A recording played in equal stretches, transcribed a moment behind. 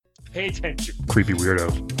Pay attention, creepy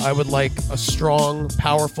weirdo. I would like a strong,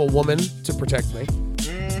 powerful woman to protect me.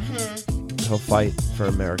 He'll fight for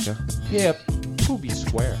America. Yeah, Poopy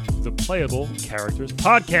Square. The Playable Characters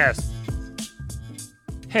Podcast.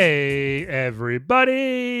 Hey,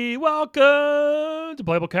 everybody. Welcome to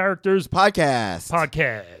Playable Characters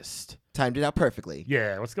Podcast. Timed it out perfectly.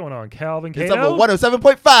 Yeah, what's going on, Calvin Cato? It's up at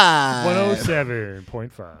 107.5.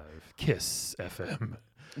 107.5. KISS FM.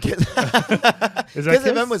 Kiss Is that Kiss KISS?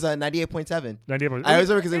 FM was 98.7. 98. I always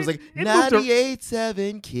remember because it was like It moved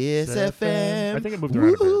 98.7 Kiss FM. I think it moved around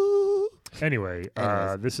a bit. Woo-hoo. Anyway,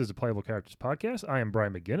 Anyways. this is the Playable Characters Podcast. I am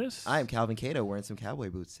Brian McGinnis. I am Calvin Cato wearing some cowboy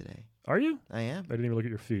boots today. Are you? I am. I didn't even look at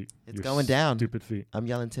your feet. It's Your going down. Stupid feet. I'm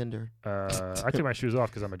yelling Tinder. I took my shoes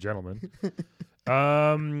off because I'm a gentleman.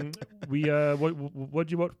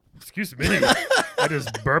 What'd you want? Excuse me. I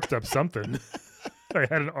just burped up something. I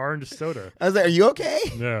had an orange soda. I was like, are you okay?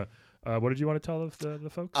 Yeah. What did you want to tell the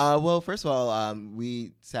folks? Well, first of all,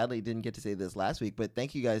 we sadly didn't get to say this last week, but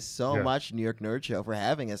thank you guys so Yeah. much, New York Nerd Show, for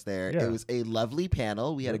having us there. Yeah. It was a lovely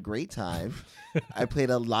panel. We had a great time. I played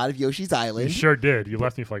a lot of Yoshi's You Island. sure did. You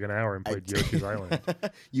left me for like an hour and played Yoshi's Island.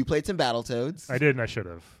 You played some Battletoads. I did, and I should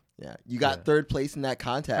have. Yeah. You got third place in that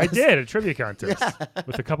contest. I did a trivia contest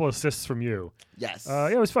with a couple assists from you. Yes. Yeah,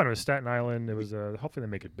 it was fun. It was Staten Island. It was hopefully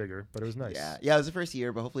they make it bigger, but it was nice. Yeah, it was the first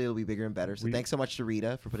year, but hopefully it'll be bigger and better. So We- thanks so much to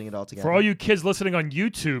Rita for putting it all together. For all you kids listening on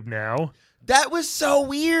YouTube now, That was so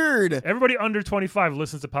weird. everybody under 25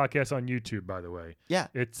 listens to podcasts on YouTube. By the way, Yeah.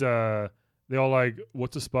 it's they all like,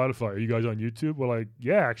 what's a Spotify? Are you guys on YouTube? We're like,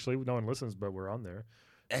 yeah, actually, no one listens, but we're on there.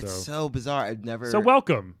 It's So- so bizarre. I've never So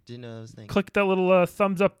welcome. didn't know those things. Click that little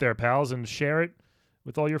thumbs up there, pals, and share it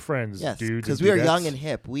with all your friends, Yes, dudes. because and we are dudettes. young and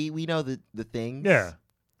hip. We know the things. Yeah.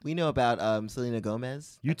 We know about Selena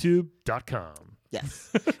Gomez. YouTube.com. Yes.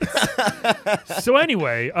 So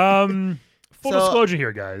anyway, full So- disclosure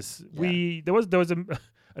here, guys. Yeah. There was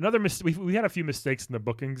another mistake. We had a few mistakes in the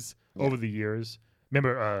bookings Yeah. over the years.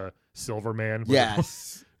 Remember Yes. Silverman?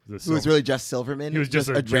 Who was Silver- really just Silverman? He was just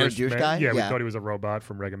a random Jewish Jewish man. guy? Yeah, we thought he was a robot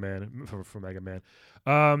from Mega Man. From Mega Man.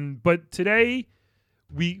 But today,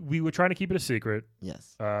 we were trying to keep it a secret.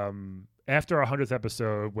 Yes. After our 100th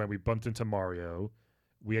episode, when we bumped into Mario,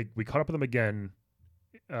 we caught up with him again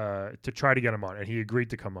to try to get him on, and he agreed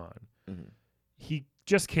to come on. Mhm. He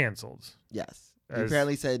just canceled. Yes. He As-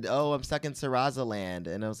 apparently said, "Oh, I'm stuck in Sarraza Land,"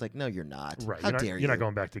 and I was like, "No, you're not. Right. How dare you? You're not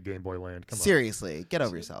going back to Game Boy Land. Come on. Seriously, get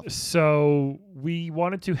over yourself." So we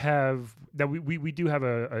wanted to have that. We do have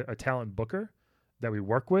a talent booker that we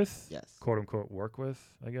work with, Yes. quote unquote, work with,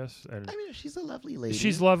 I guess. And I mean, she's a lovely lady.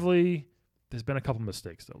 she's lovely. There's been a couple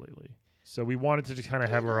mistakes though lately, so we wanted to just kind of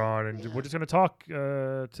have her on, and Yeah. we're just going to talk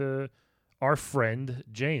to our friend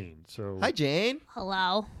Jane. So Hi, Jane.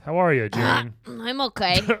 Hello. how are you, Jane? I'm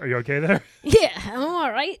okay. Are you okay there? Yeah, I'm all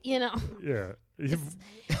right. You know, Yeah.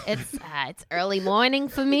 it's early morning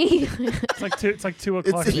for me. It's like 2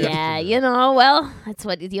 o'clock. in the yeah, afternoon. you know. Well, that's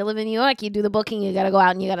what you live in New York. You do the booking. You got to go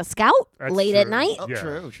out and you got to scout That's late at true. night. Oh, Yeah.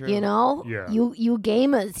 true. You know, Yeah. you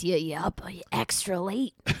gamers, you up extra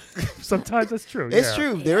late. Sometimes that's true. It's yeah.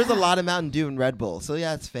 true. There is a lot of Mountain Dew and Red Bull, so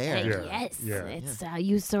yeah, it's fair. Yeah. Yes, yeah. it's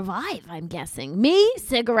you survive. I'm guessing. Me,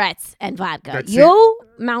 cigarettes and vodka. That's You,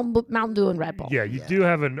 Mountain Dew and Red Bull. Yeah, you do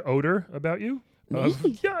have an odor about you. Me?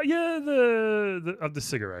 Yeah, the of the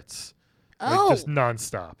cigarettes. Like, Oh, just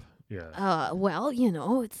nonstop. Yeah. well, you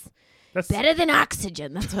know, it's That's better than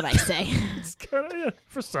oxygen. That's what I say. It's kind of, yeah,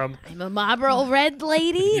 for some. I'm a Marlboro Red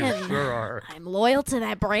lady, You and sure are. I'm loyal to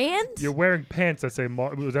that brand. You're wearing pants that say,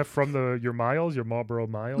 was that from your miles, your Marlboro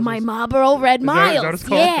miles? My Marlboro Red Is that what Miles. it's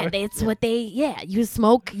called? Yeah, that's what they. Yeah, you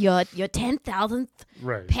smoke your 10,000th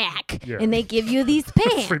Right. pack, Yeah. and they give you these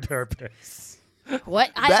Free pants. pair of pants.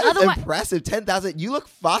 What? That is Otherwise, impressive. 10,000. You look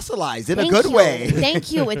fossilized in a thank good you. way.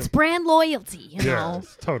 Thank you. It's brand loyalty. You Yeah, know.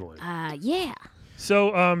 totally. Yeah.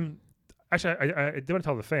 So, actually, I do want to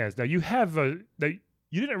tell the fans. Now, you have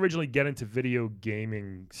you didn't originally get into video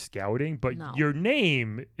gaming scouting, but No. your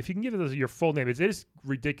name, if you can give it your full name, it is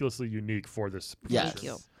ridiculously unique for this profession. Yes. Thank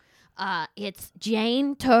you. It's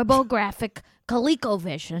Jane TurboGraphic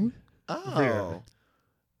ColecoVision Oh. Really?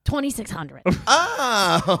 2600.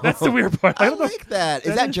 Oh. That's the weird part. I I don't know. like that. Is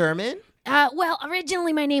that that is- German? Well,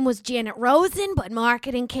 originally my name was Janet Rosen, but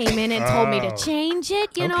marketing came in and told me to Oh. change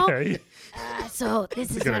it, you know? Okay. So this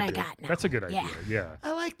That's a is good what idea. I got now. That's a good idea. Yeah.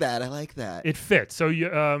 I like that. I like that. It fits. So you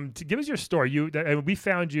to give us your story. And we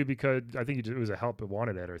found you because I think it was a help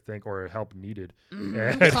wanted ad, I think, or a help needed.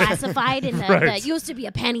 And- Classified in the, Right. the used to be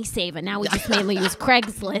a penny saver. Now we just mainly use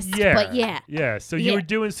Craigslist. Yeah. But yeah. Yeah. So you Yeah. were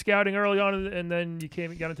doing scouting early on, and then you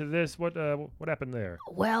got into this. What happened there?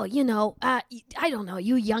 Well, you know, I don't know.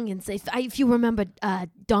 You youngins, if you remember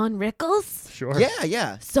Don Rickles. Sure.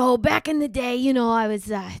 Yeah. So back in the day, I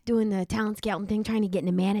was doing the talent scouting thing, trying to get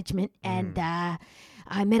into management, and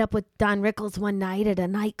I met up with Don Rickles one night at a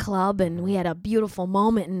nightclub, and we had a beautiful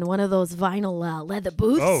moment in one of those vinyl leather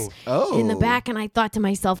booths Oh. in the back, and I thought to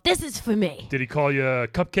myself, this is for me. Did he call you a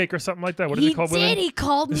cupcake or something like that? What did he call He women? did. He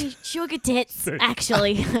called me sugar tits,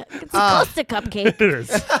 actually. It's close to cupcake. It is.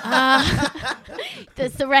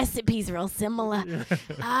 The recipe's real similar.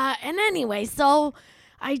 And anyway, so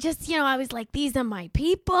I just, I was like, these are my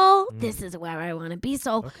people. This is where I want to be.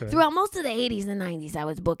 So throughout most of the 80s and 90s, I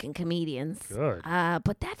was booking comedians. Good.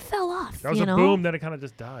 But that fell off, That was a boom, then it kind of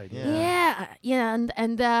just died. Yeah. Yeah,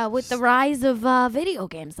 and with the rise of video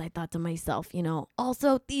games, I thought to myself,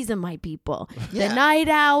 also these are my people. Yeah. The night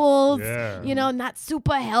owls, Yeah. not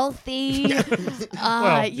super healthy.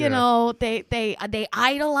 Well, They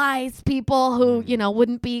idolize people who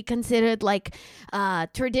wouldn't be considered like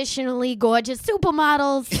traditionally gorgeous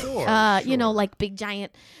supermodels. Sure. Like big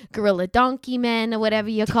giant gorilla donkey men or whatever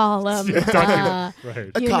you call them.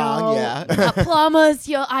 Right. A Kong, yeah. Plumbers,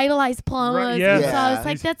 you idolize plumbers. Right, yeah. And so I was Yeah.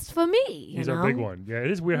 like, that's for me. He's our big one. Yeah,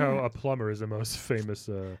 it is weird how a plumber is the most famous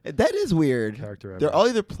That is weird. character ever. They're all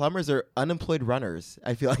either plumbers or unemployed runners.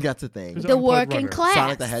 I feel like that's a thing. Who's The unemployed working runner? class.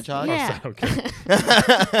 Sonic the Hedgehog? Yeah. Okay.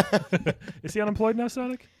 Is he unemployed now,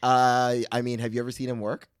 Sonic? I mean, have you ever seen him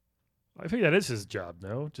work? I think that is his job,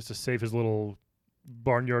 no? Just to save his little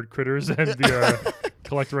barnyard critters and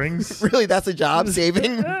collect rings. Really, that's a job,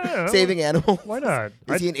 saving Yeah, saving animals. Why not?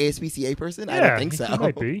 Is he an ASPCA person? I Yeah, don't think so. He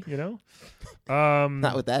might be,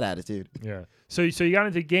 Not with that attitude. Yeah. So you got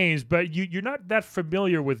into games, but you're not that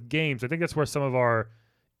familiar with games. I think that's where some of our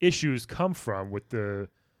issues come from with the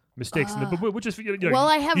mistakes in the book, which is Well,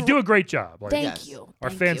 I have- you do a great job. Like, Thank Yes. you. our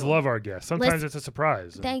Thank fans you. love our guests. Sometimes it's a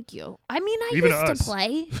surprise. Thank you. I mean, I Even used us. to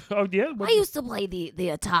play. Oh yeah. I used to play the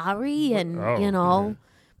Atari, and Oh, yeah.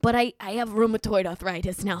 but I have rheumatoid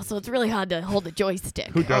arthritis now, so it's really hard to hold a joystick.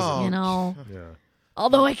 Who doesn't? Oh. Yeah.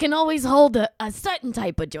 Although I can always hold a certain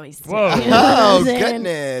type of joystick. Whoa. you know what Oh, I'm saying?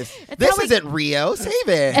 goodness. It's This how we- isn't Rio. Save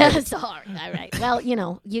it. Sorry. All right. Well,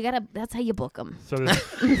 you gotta. That's how you book them. So there's,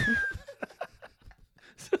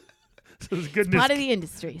 so there's good news. Part of the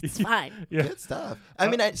industry. It's fine. Yeah. Good stuff. I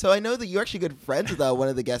mean, I know that you're actually good friends with one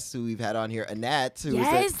of the guests who we've had on here, Annette, who is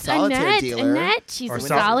Yes, a solitaire Annette. dealer. Annette. She's Or a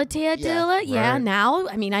sol- solitaire Yeah. dealer. Yeah. Right. Now,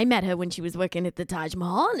 I mean, I met her when she was working at the Taj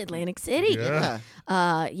Mahal in Atlantic City. Yeah.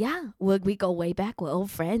 Yeah. We go way back. We're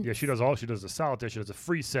old friends. Yeah, she does all. She does the solitaire. She does a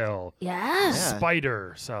free cell, Yes. Yeah.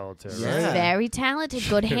 spider solitaire. Yeah. Right? Very talented.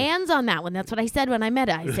 Good hands on that one. That's what I said when I met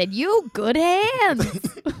her. I said, "You good hands."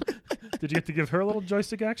 Did you get to give her a little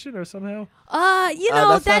joystick action or somehow?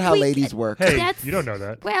 That's not how ladies work. Hey, That's- you don't know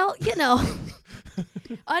that. Well,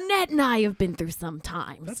 Annette and I have been through some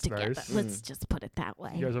times That's together. nice. Let's just put it that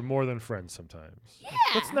way. You guys are more than friends sometimes. Yeah.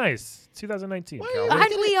 That's nice. 2019, Well, Calvin. I-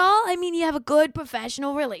 Aren't we all? I mean, you have a good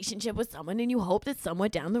professional relationship with someone, and you hope that somewhere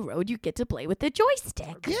down the road you get to play with the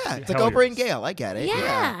joystick. Yeah, it's like Hell Oprah yes. and Gail. I get it.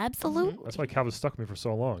 Yeah, absolutely. That's why Calvin stuck me for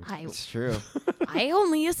so long. It's true. I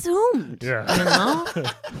only assumed. Yeah. You know?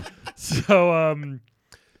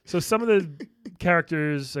 So some of the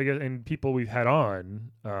characters, I guess, and people we've had on,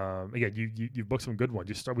 again, you booked some good ones.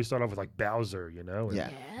 We start off with like Bowser, and, Yeah.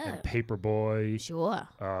 Yeah. and Paperboy, Sure.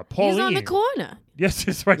 Pauline. He's on the corner. Yes,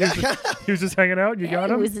 that's right. He was just hanging out. And you got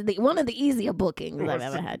It him. was one of the easier bookings I've Was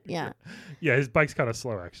ever it? had. Yeah. Yeah, his bike's kind of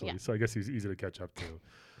slow actually, Yeah. so I guess he's easy to catch up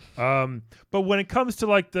to. But when it comes to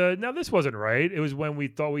like now this wasn't right. It was when we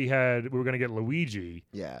thought we were gonna get Luigi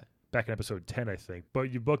Yeah. back in episode 10, I think.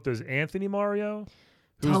 But you booked as Anthony Mario.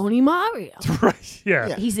 Who's- Tony Mario. Right. Yeah.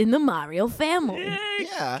 Yeah. He's in the Mario family.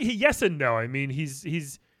 Yeah. Yes and no. I mean, he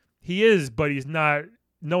is, but he's not.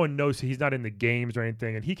 No one knows he's not in the games or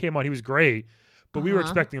anything. And he came on. He was great. But we were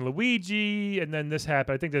expecting Luigi, and then this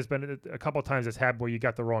happened. I think there's been a couple of times this happened where you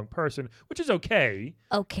got the wrong person, which is okay.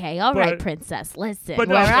 Okay, all right, But- princess. Listen, but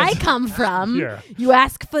no, where I that's- come from, Yeah. you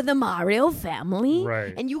ask for the Mario family,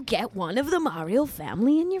 Right. and you get one of the Mario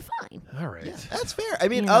family, and you're fine. All right. Yeah, that's fair. I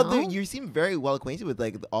mean, You know? you seem very well acquainted with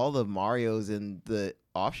like all the Marios and the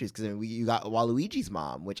offshoots because you got Waluigi's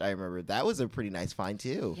mom, which I remember that was a pretty nice find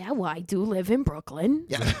too. Yeah, well, I do live in Brooklyn,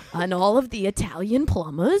 Yeah. and all of the Italian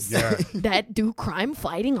plumbers Yeah. that do crime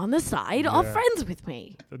fighting on the side are Yeah. friends with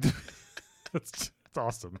me. That's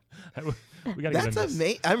awesome. We gotta That's get in this.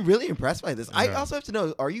 amazing. I'm really impressed by this. I Yeah. also have to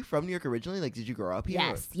know: are you from New York originally? Like, did you grow up here?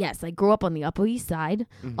 Yes. I grew up on the Upper East Side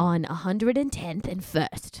on 110th and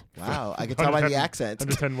First. Wow, I can tell by the 110 accent.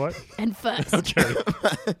 110 what? And First. Okay.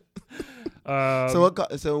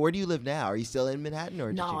 So where do you live now? Are you still in Manhattan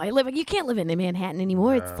or? No, did you... you can't live in Manhattan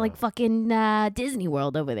anymore. It's No. like fucking Disney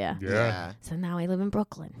World over there. Yeah. So now I live in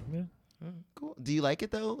Brooklyn. Yeah. Do you like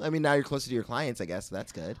it though? I mean, now you're closer to your clients, I guess. So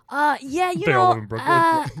that's good. Yeah, you They all know, live in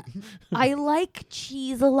Brooklyn. I like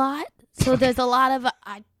cheese a lot. So there's a lot of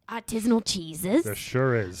artisanal cheeses. There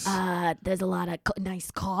sure is. There's a lot of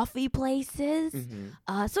nice coffee places.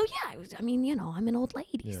 Mm-hmm. So yeah, I mean, you know, I'm an old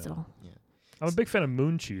lady, Yeah. so. I'm a big fan of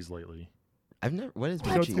moon cheese lately. I've never. What is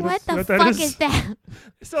know moon it's cheese? good. What You know the what that fuck is? is that?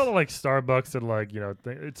 They sell it at like Starbucks and like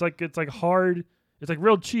it's like hard. It's like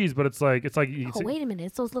real cheese, but it's like Oh, wait a minute.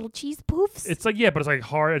 It's those little cheese poofs? it's like but it's like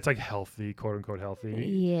hard. It's like healthy, quote unquote healthy.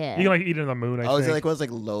 Yeah. You can like eat it on the moon. I Oh, think. is it like one of those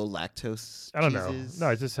like low lactose? I don't know. cheeses? No,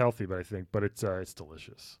 it's just healthy, but I think, but it's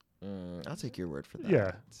delicious. I'll take your word for that.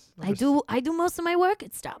 Yeah. I do most of my work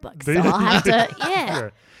at Starbucks, Do so you? I'll have to. Yeah.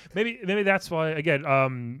 Maybe that's why. Again,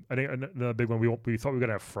 I think another big one. We thought we were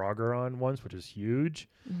gonna have Frogger on once, which is huge,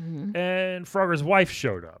 Mhm. and Frogger's wife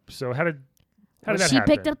showed up. So how did that She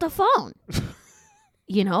happen? picked up the phone.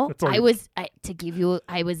 You know, That's all I you- was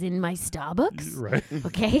I was in my Starbucks, Right.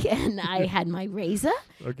 okay, and I had my razor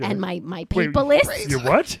Okay. and my Wait, paper list, You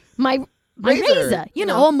what? my Razor, razor, you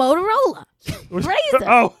know, a Motorola. Razor.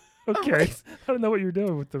 Oh, okay. I don't know what you're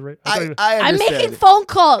doing with the razor. I I'm understand. making phone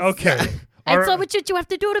calls. Okay. And All so right. what you have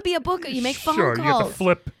to do to be a booker, you make phone Sure, calls. you have to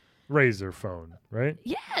flip razor phone, right?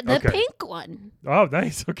 Yeah, the Okay. pink one. Oh,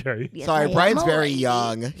 nice. Okay. Yes, Sorry, I am Brian's a very lady.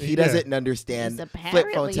 young. He Yeah. doesn't understand He's flip phone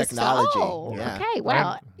apparently technology. so. Yeah. Okay,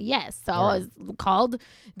 well, yes. So I was called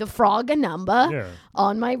the Frogger number Yeah.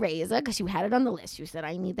 on my razor because you had it on the list. You said,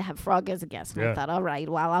 I need to have Frogger as a guest. And Yeah. I thought, all right,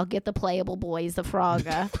 well, I'll get the Playable Boys, the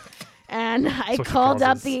Frogger. And I what she called calls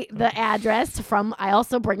up us. the address from, I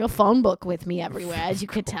also bring a phone book with me everywhere. As you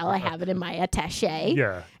could tell, I have it in my attache.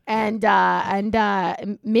 Yeah. And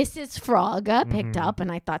Mrs. Frogger picked Mm-hmm. up,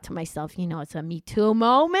 and I thought to myself, you know, it's a Me Too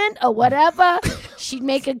moment or whatever. She'd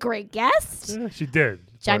make a great guest. Yeah, she did.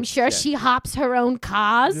 I'm sure she hops her own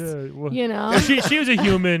cars. Yeah, well, You know, she was a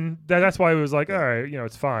human. That's why it was like, all right,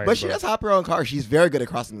 it's fine. But she does hop her own car. She's very good at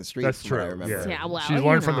crossing the street. That's from what I true. remember. Yeah. Yeah, well, She you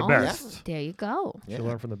learned from the know. best. there you go. She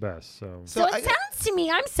learned from the best. So So it sounds to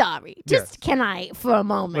me, I'm sorry. Just Yes. can I, for a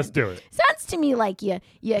moment? let's do it. Sounds to me like you're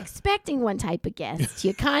expecting one type of guest.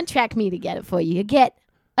 You contract me to get it for you. You get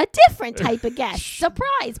a different type of guest.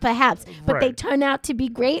 Surprise, perhaps. But they Right. turn out to be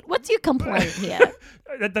great. What's your complaint here?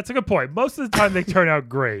 That's a good point. Most of the time they turn out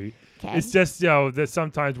great. Okay. It's just that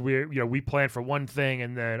sometimes we plan for one thing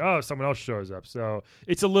and then someone else shows up. So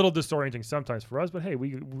it's a little disorienting sometimes for us. But hey,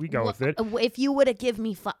 we go with it. If you were to give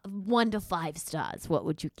me 1 to 5 stars, what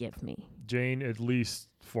would you give me? Jane, at least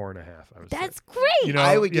 4.5. I would say. That's great. know,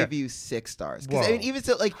 I would yeah. give you 6 stars. Because I Whoa. mean, even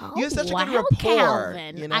so, like you have such a wow, good rapport.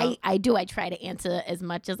 Calvin. You know? I do. I try to answer as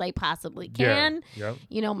much as I possibly can. Yeah.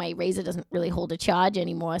 You know, my razor doesn't really hold a charge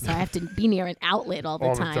anymore, so I have to be near an outlet all the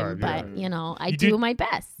All the time. time, yeah. But, you know, I You do do- my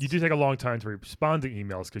best. You do take a long time to respond to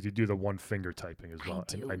emails because you do the one finger typing as well.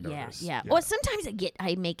 I do, I yeah, notice. yeah. Or sometimes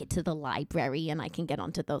I make it to the library and I can get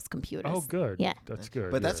onto those computers. Oh, good. Yeah. That's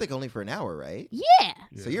good. But that's yeah. like only for an hour, right? Yeah.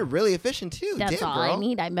 So you're really efficient too. That's Damn, all girl. I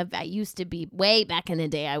need. I used to be way back in the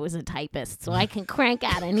day. I was a typist, so I can crank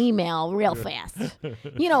out an email real fast.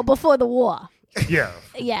 You know, before the war. Yeah.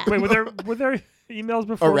 Yeah. Wait, were there emails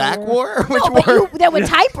before? the Iraq war? Which No, but war? there were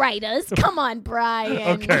typewriters. Come on,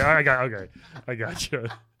 Brian. Okay, I got you.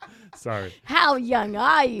 Sorry. How young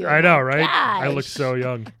are you? I know, My right? I look gosh. so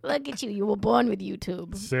young. Look at you. You were born with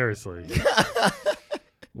YouTube. Seriously.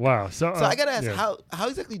 Wow. So So I gotta ask, yeah. how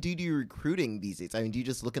exactly do you do your recruiting these days? I mean, do you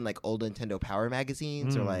just look in like old Nintendo Power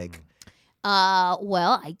magazines or like?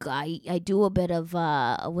 Well, I do a bit of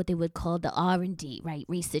what they would call the R&D, right?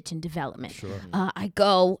 Research and development. Sure. I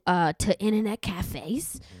go to internet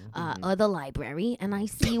cafes or the library, and I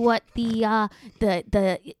see what the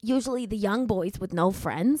usually the young boys with no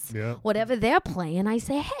friends, Yeah. whatever they're playing. I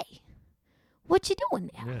say, hey, what you doing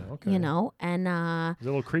there? Yeah. Okay. You know, and Is it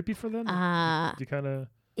a little creepy for them? you kind of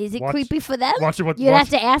is it Watch- creepy for them? watching what- You'd watch- have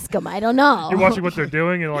to ask them. I don't know. you're watching what they're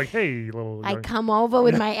doing and like, hey, little. I young- come over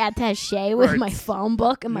with my attaché with Right. my phone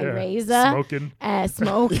book and my yeah, razor. Smoking.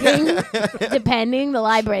 Smoking, depending. The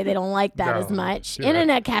library, they don't like that No. as much. Yeah.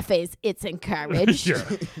 Internet cafes, it's encouraged. Yeah.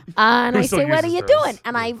 And Who I still say, what are uses you those? doing?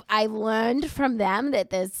 And I've learned from them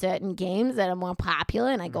that there's certain games that are more popular,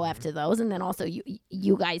 and I go after those. And then also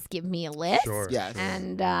you guys give me a list. Sure. Yes.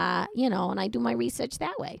 And, and I do my research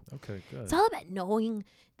that way. Okay. Good. It's all about knowing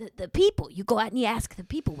the people. You go out and you ask the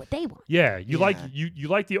people what they want. Yeah, you like Yeah. you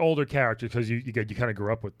like the older characters because you kind of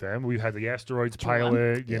grew up with them. We had the Asteroids Sure.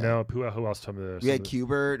 pilot, you Yeah. know. Who else? Some of the We had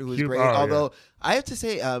Qbert, who was Cube- great. oh, yeah. Although I have to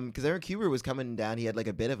say, because I remember Qbert was coming down, he had like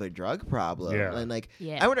a bit of a drug problem. Yeah. And like,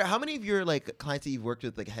 Yeah. I wonder how many of your like clients that you've worked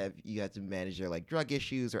with, like, have you had to manage their like drug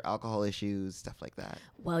issues or alcohol issues, stuff like that?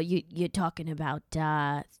 Well, you're talking about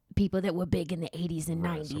people that were big in the 80s and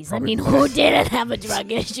Right, so 90s. I probably mean, who didn't have a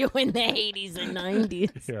drug issue in the 80s and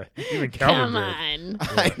 90s? Yeah, even Calvin Come did. on.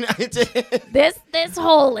 I know, it's- This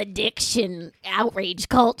whole addiction outrage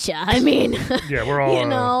culture. I mean, Yeah, we're all you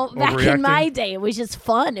know, back in overreacting. my day, it was just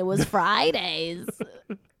fun. It was Fridays.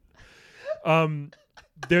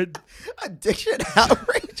 There, addiction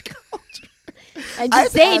outrage culture. I'm I just had to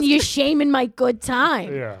saying, ask- you're shaming my good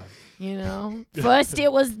time. yeah. You know, first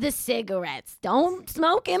it was the cigarettes. Don't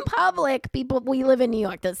smoke in public. People, we live in New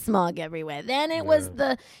York. There's smog everywhere. Then it was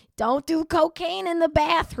the don't do cocaine in the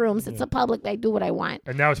bathrooms. It's a public. I do what I want.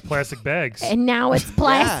 And now it's plastic bags. And now it's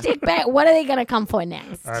plastic bag. What are they gonna come for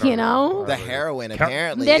next? I don't You know, The heroin, Cal-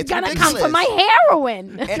 apparently. they're It's gonna come for ridiculous. my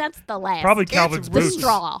heroin. That's the last. Probably Calvin's the boots.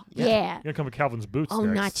 straw. Yeah. You're gonna come with Calvin's boots Oh,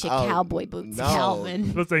 next. not your Oh, cowboy boots, no.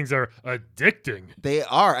 Calvin. Those things are addicting. They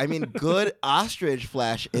are. I mean, good ostrich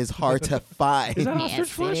flesh is hard to find. Is that Yes, ostrich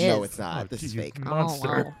it flesh? is. No, it's not. Oh, This is geez, you fake. monster.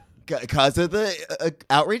 Oh, well. Because of the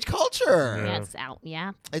outrage culture. Yeah. That's out.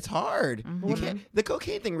 Yeah. It's hard. Mm-hmm. You can't, the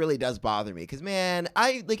cocaine thing really does bother me because, man,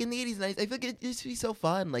 I like in the 80s and 90s, I feel like it used to be so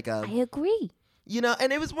fun. Like, I agree. you know,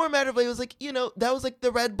 and it was more a matter of like, it was like, you know, that was like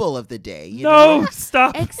the Red Bull of the day. You No, know?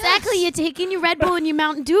 stop. Exactly. You're taking your Red Bull and your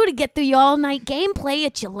Mountain Dew to get through your all-night gameplay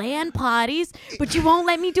at your LAN parties, but you won't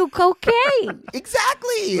let me do cocaine.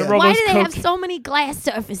 Exactly. Remember all Why those do they have coke- so many glass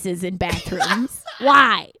surfaces in bathrooms?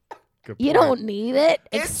 Why? Good You point. don't need it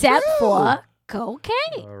It's except true. for cocaine.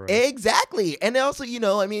 All right. Exactly. And also, you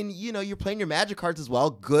know, I mean, you know, you're playing your magic cards as well.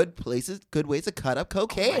 Good places, good ways to cut up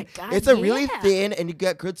cocaine. God, it's a really yeah. thin and you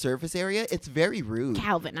got good surface area. It's very rude.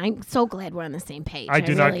 Calvin, I'm so glad we're on the same page. I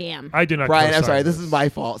do not. really am. I do not. Brian, I'm co-sign sorry. This is my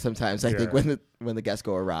fault sometimes. I think Yeah. when the guests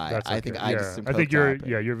go awry. That's I okay. think I yeah. just am I think coked you're. up.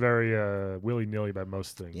 Yeah, you're very willy nilly about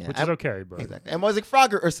most things, Yeah, which is I'm- okay. But Exactly. I'm always like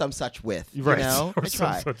Frogger or some such with. right, You know? or I some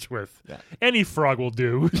try. such with Yeah. any frog will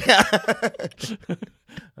do. Yeah.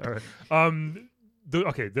 All right.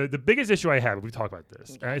 The biggest issue I have, we talk about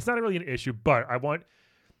this, and it's not really an issue, but I want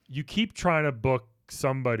you keep trying to book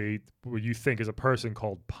somebody who you think is a person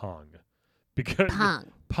called Pong, because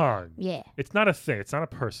Pong. Yeah. It's not a thing. It's not a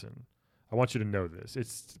person. I want you to know this.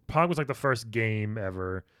 It's Pong was like the first game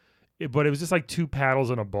ever, but it was just like two paddles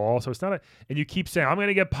and a ball. So it's not a. And you keep saying, "I'm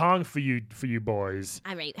gonna get Pong for you boys."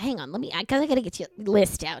 All right, hang on. Let me, because I got to get your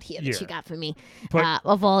list out here that Yeah. you got for me But-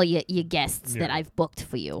 of all your guests that Yeah. I've booked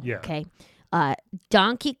for you. Yeah. Okay.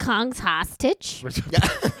 Donkey Kong's hostage,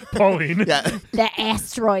 Pauline. Yeah. the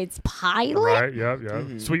asteroid's pilot, Right. Yep. Yep.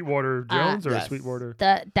 Mhm. Sweetwater Jones or yes. Sweetwater.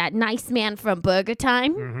 that nice man from Burger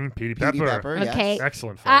Time. Mm-hmm. Petey Petey Pepper. Pepper, yes. Okay.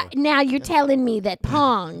 Excellent fellow. Now you're telling me that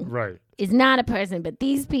Pong Right. is not a person, but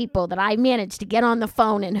these people that I managed to get on the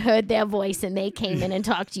phone and heard their voice and they came in and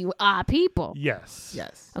talked to you are people. Yes.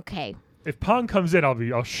 Yes. Okay. If Pong comes in,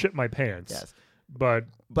 I'll shit my pants. Yes. But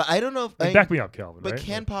But I don't know if back me up, Calvin. But right?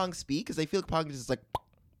 can Pong speak? Because I feel like Pong is just like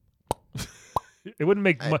It wouldn't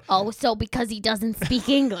make much. Oh, so because he doesn't speak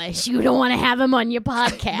English, you don't want to have him on your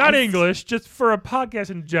podcast? Not English, just for a podcast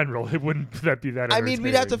in general. It wouldn't that be that. I mean,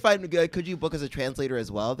 we'd have to entertaining. find. Could you book as a translator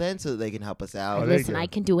as well then, so they can help us out? Oh, there you Listen, go. I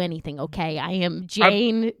can do anything. Okay, I am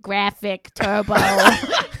Jane Graphic Turbo.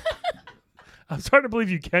 I'm starting to believe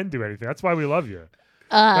you can do anything. That's why we love you.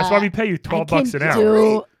 That's why we pay you $12 an I hour. can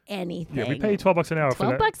do anything. Yeah, we pay you $12 an hour for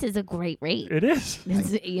that. $12 is a great rate. It is.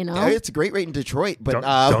 You know, It's a great rate in Detroit, but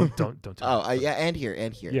Don't tell oh us. yeah, and here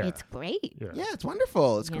and here. Yeah. it's great. Yeah. Yeah, it's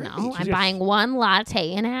wonderful. It's You great. know, I'm Yes. buying one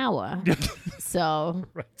latte an hour, so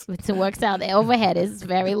Right. it works out. The overhead is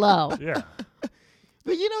very low. Yeah.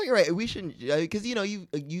 But you know, you're right. We shouldn't because you know you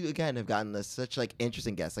again have gotten us such like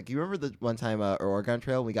interesting guests. Like you remember the one time Oregon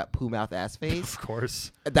Trail we got Pooh Mouth Ass Face. Of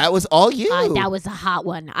course. That was all you. That was a hot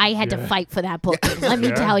one. I had to Yeah. fight for that booking. Let me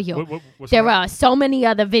Yeah? tell you. What's There wrong? are so many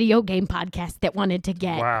other video game podcasts that wanted to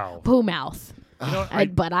get Wow. Pooh Mouth, You know,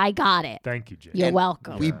 but I got it. thank you, Jay. You're And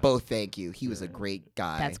welcome. We both thank you. He was a great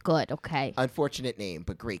guy. That's good. Okay. Unfortunate name,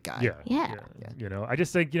 but great guy. Yeah. Yeah. You know, I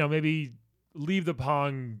just think maybe leave the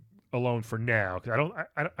Pong alone for now because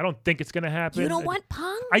I don't think it's gonna happen. You don't want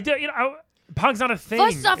Pong? I do. Pong's not a thing.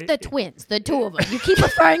 First off, the twins, the two of them. You keep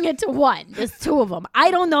referring it to one. There's two of them.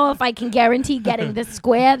 I don't know if I can guarantee getting the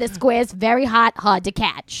square. The square's very hard to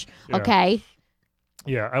catch. Yeah. Okay.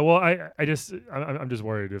 Yeah. I'm just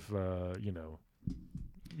worried if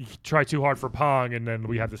you try too hard for Pong and then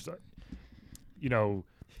we have this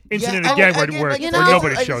incident I- again again, where like, you where know,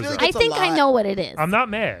 nobody I just shows feel up. like I it's a think I lot. know what it is. I'm not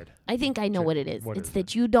mad. I think I know what it is. What It's is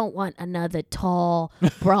that you don't want another tall,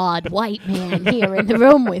 broad white man here in the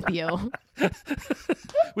room with you.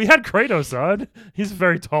 We had Kratos on. He's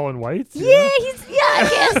very tall and white. you Yeah, know? he's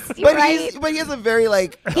guess you're right. But he has a very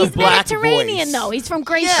like He's black Mediterranean voice. though. He's from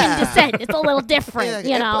Grecian Yeah. descent. It's a little different, Yeah,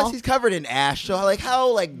 you and know. plus he's covered in ash, so like how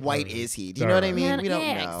like white is he? Do you know what I mean? We don't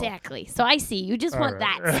yeah, know. exactly. So I see. You just All want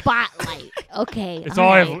right. that spotlight. Okay. It's all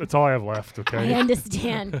I right. have. It's all I have left. I Okay.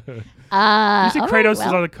 understand. You see, all Kratos right, is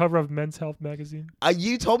well, on the cover of Men's Health magazine.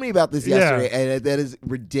 You told me about this Yeah. yesterday, and that is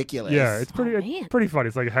ridiculous. Yeah, it's pretty. man. It's pretty funny.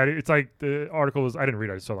 It's like it's like the article was. I didn't read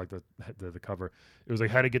it. I saw like the cover. It was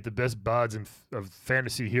like how to get the best buds of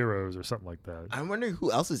fantasy heroes or something like that. I'm wondering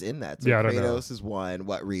who else is in that. So Yeah, I don't know. Kratos is one.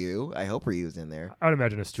 What, Ryu? I hope Ryu's in there. I'd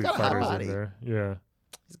imagine a Street got a hot Fighter's body. in there. Yeah.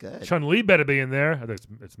 He's good. Chun Li better be in there. I think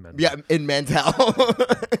it's men. Yeah, in Men's Health.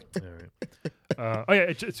 All right. Oh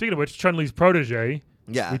yeah. Speaking of which, Chun Li's protege.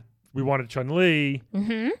 yeah. We wanted Chun Li.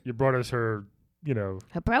 mhm. You brought us her. You know,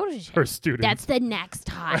 Her protege. her student. That's the next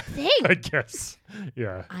hot thing. I guess.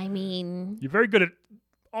 Yeah. I mean, You're very good at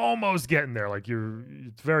almost getting there. Like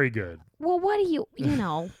it's very good. well, what do you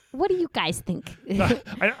know? What do you guys think?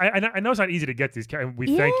 I know it's not easy to get these. And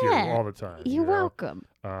we thank you Yeah. all the time. you You're know? welcome.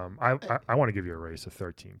 I want to give you a raise of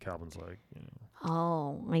 13. Calvin's like, you know.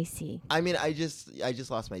 Oh, I see. I mean, I just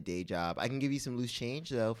lost my day job. I can give you some loose change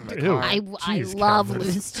though for my Ew. car. I Jeez, love Calvin.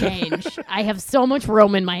 loose change. I have so much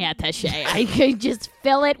room in my attaché. I could just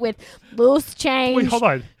fill it with loose change, Wait, hold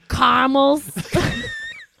on. caramels,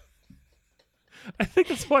 I think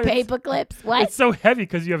that's why paper clips. What? it's so heavy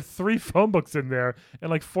because you have 3 phone books in there and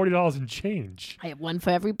like $40 in change. I have one for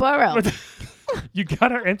every borough. You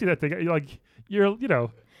gotta empty that thing.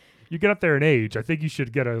 You get up there in age. I think you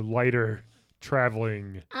should get a lighter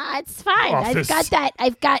traveling. It's fine. Office.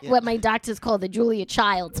 I've got what my doctors call the Julia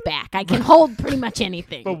Child's back. I can hold pretty much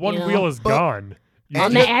anything. But one you know? wheel is gone. You on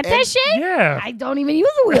And the it- attaché. yeah. I don't even use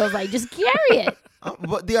the wheels. I just carry it.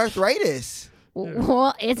 But the arthritis.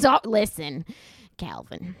 Well, it's all. Listen,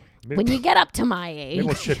 Calvin. Maybe- When you get up to my Maybe age,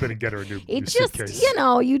 we'll ship it and get her a new it suitcase.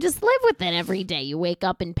 just, you just live with it every day. You wake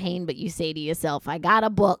up in pain, but you say to yourself, I got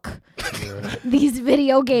to book Yeah. these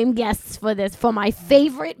video game guests for my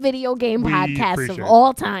favorite video game We podcast appreciate of it.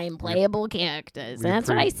 all time, playable characters. we And that's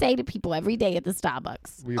what I appreciate- say to people every day at the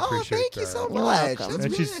Starbucks. We Oh, appreciate thank you that. so You're much. welcome. That's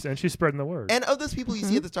And really she's spreading the word. And of those people you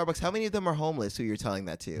see Mm-hmm. at the Starbucks, how many of them are homeless who you're telling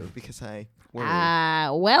that to? Because I worry.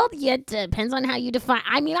 Well, it depends on how you define.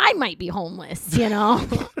 I mean, I might be homeless,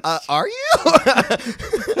 Are you?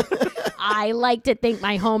 I like to think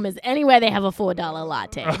my home is anywhere they have a $4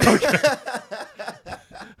 latte.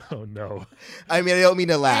 Oh no. I mean, I don't mean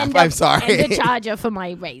to laugh. And I'm sorry. And the charger for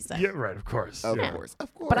my razor. Yeah, right. Of course. Of yeah. course,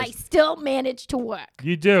 of course. But I still manage to work.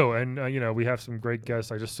 You do, and we have some great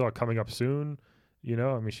guests. I just saw coming up soon. I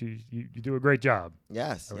mean, you do a great job.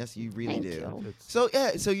 yes, you really Thank do. you. It's, So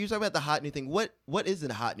so you're talking about the hot new thing. What is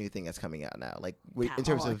the hot new thing that's coming out now? Like in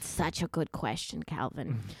terms It's of such a good question,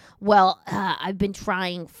 Calvin. Well, I've been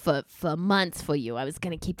trying for months for you. I was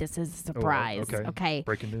going to keep this as a surprise. okay. Okay.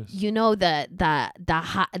 breaking news. You know the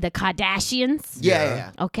Kardashians.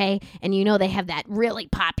 yeah. Okay, and they have that really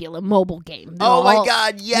popular mobile game. They're Oh my all-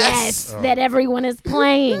 God! Yes. Oh. that everyone is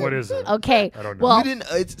playing. What is it? Okay, I don't know. well, You didn't.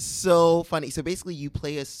 It's so funny. So basically, you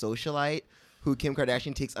play a socialite who Kim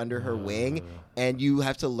Kardashian takes under her wing, and you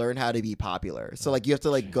have to learn how to be popular. So like you have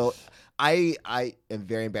to like go. I am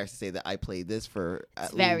very embarrassed to say that I played this for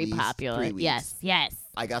at very least popular. 3 weeks. Yes.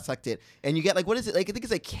 I got sucked in, and you get like what is it like? I think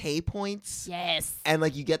it's like K points. Yes. And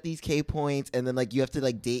like you get these K points, and then like you have to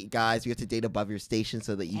like date guys. You have to date above your station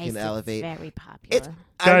so that you Yes, can it's elevate. very popular. It's I'm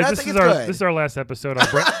Guys, not this saying is it's our good. this is our last episode.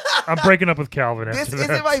 I'm breaking up with Calvin. This after isn't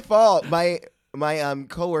that. my fault. My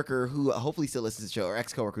coworker who hopefully still listens to the show, or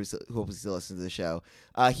ex-coworker who hopefully still listens to the show,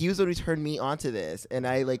 he was the one who turned me onto this, and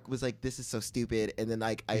I like was like, this is so stupid, and then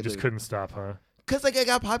like I You just couldn't stop, huh? because like I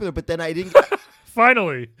got popular, but then I didn't.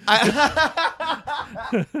 Finally.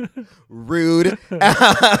 Rude.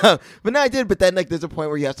 But no, I did. But then like there's a point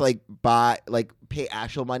where you have to pay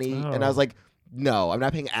actual money, and I was Oh. like, no, I'm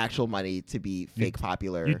not paying actual money to be fake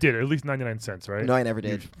popular. You did at least 99 cents, right? No, I never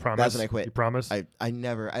did. You promise? That's when I quit. You promise? I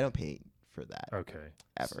don't pay for that Okay.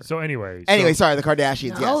 ever. So anyway. Anyway, so sorry, the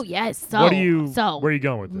Kardashians. Oh yes. yes. So what do you? So where are you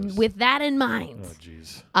going with this? with that in mind, Oh,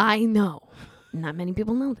 jeez. I know not many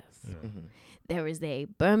people know this. Yeah. There is a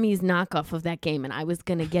Burmese knockoff of that game, and I was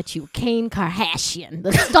gonna get you Kane Kardashian,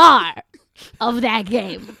 the star of that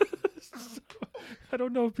game. I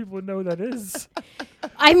don't know if people know who that is.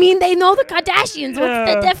 I mean, they know the Kardashians.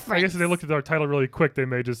 What's the difference? I guess if they looked at our title really quick, they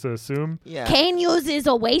may just assume. Yeah. Kane uses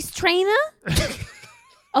a waist trainer.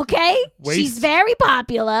 Okay, Waist? she's very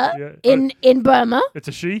popular Yeah. in Burma. It's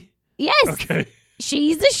a she? Yes, Okay.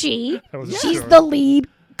 she's a she. I wasn't She's sure. the lead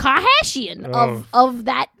Kardashian Oh. of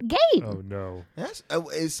that game. Oh, no. Yes.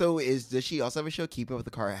 Does she also have a show Keeping Up with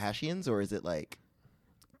the Kardashians, or is it like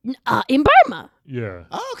In Burma. Yeah.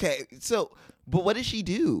 Oh, okay. So, but what does she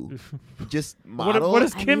do? Just model? What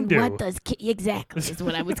does I Kim mean, do? what does exactly is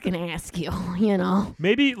what I was going to ask you. You know.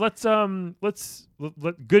 Maybe let's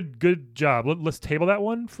good job. Let's table that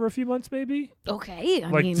one for a few months, maybe. Okay. I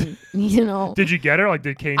Like- mean, you know. Did you get her? Like,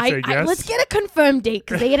 did Kane say yes? Let's get a confirmed date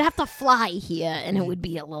because they'd have to fly here, and it would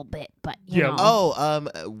be a little bit. But you Yeah. know.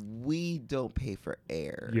 Oh, we don't pay for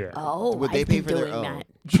air. Yeah. Oh, Would they I've pay been for their doing own? that.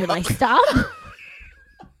 Should I stop?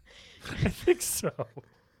 I think so.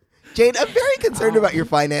 Jane, I'm very concerned about your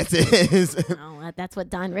finances. Oh, that's what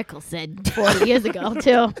Don Rickles said 40 years ago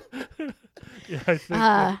too. Yeah, I think.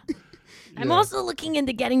 I'm yeah. also looking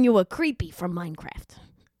into getting you a creepy from Minecraft.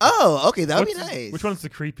 Oh, okay, that would be What's- nice. Which one's the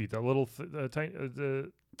creepy? The little tiny.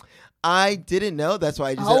 I didn't know. That's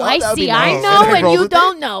why I just Oh, said, I that would be see. nice. I know, I and rolled you with it.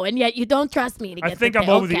 don't know, and yet you don't trust me to get I think the I'm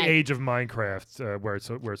pill. over the Okay. age of Minecraft,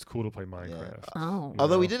 where it's cool to play Minecraft. Oh,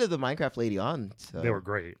 Although we know? did have the Minecraft lady on. So. They were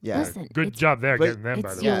great. Yeah. listen, Good it's, job there but getting them. By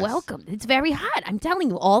It's the you're way, Yes. welcome. It's very hot. I'm telling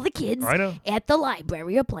you, all the kids I know. at the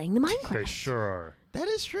library are playing the Minecraft. They sure are. That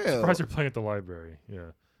is true. Surprised they're playing at the library. Yeah.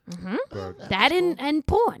 Mhm. But That and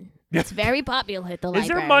porn. Yeah. It's very popular at the is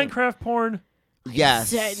there library. Minecraft porn? Yes.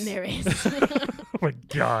 Certain there is. Oh my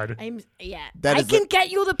god. Yeah. That I is can get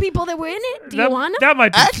you the people that were in it. Do that, you want them? That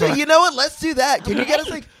might be Actually, fun. you know what? Let's do that. Can you get us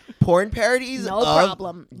Okay. like porn parodies? No of-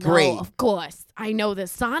 problem. Great. No, of course. I know the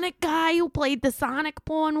Sonic guy who played the Sonic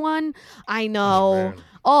porn one. I know. man.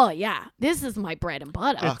 Oh, yeah. This is my bread and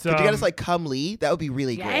butter. Oh, It's, could you get us um, like Cum Lee? That would be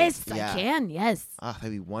really yes, great. Yeah. I can. Yes. Oh,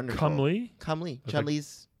 that'd be wonderful. Cum Lee? Cum Lee. That's Chun like-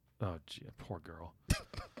 Li's. Oh, gee, poor girl.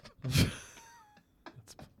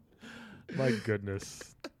 My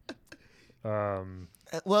goodness.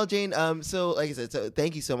 Well, Jane. So, like I said, so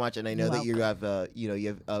thank you so much, and I know You're that you have, you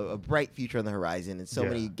have a bright future on the horizon, and so Yeah.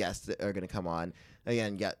 many guests that are going to come on.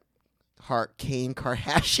 Again, you got Kane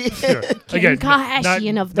Kardashian. Sure. Kim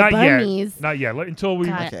Kardashian of the not Burmese. Yet. Not yet. Until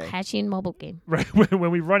we Okay. Kardashian mobile game. right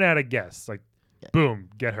when we run out of guests, like Yeah. boom,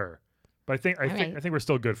 get her. But I All right. think we're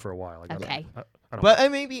still good for a while. Like, Okay. I don't But know.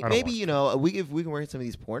 maybe I don't maybe want you know if we can work some of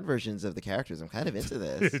these porn versions of the characters. I'm kind of into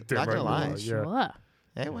this. Damn Not gonna right we lie. are. Yeah. Sure.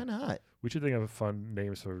 Hey, why not? We should think of fun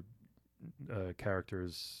names for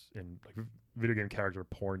characters in like video game character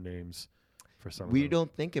porn names for some. We of them.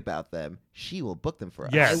 don't think about them. She will book them for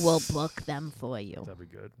us. Yes. I will book them for you. That'd be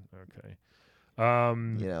good. Okay.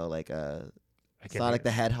 You know, like I can't Sonic think-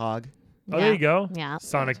 the Hedgehog. Oh, there you go. Yeah.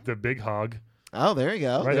 Sonic the Big Hog. Oh, there you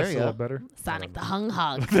go. Right, There that's you a go. little better. Sonic the Hung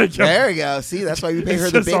Hog. There you go. See, that's why we pay her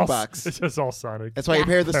It's the just big all- bucks. It's just all Sonic. That's why you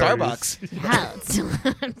pay her the Parodies.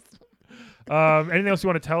 Starbucks. Yeah. Anything else you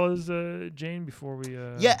want to tell us, Jane, before we?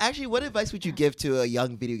 Yeah, actually, what advice would you give to a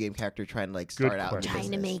young video game character trying to like start out in the question. Trying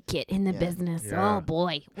to business? make it in the Yeah. business. Yeah. Oh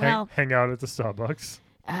boy. hang, Well, hang out at the Starbucks.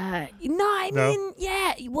 no, I No? mean,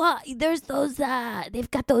 yeah. Well, there's those.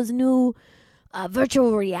 They've got those new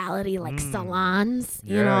virtual reality like salons.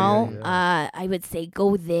 You Yeah, know, yeah. I would say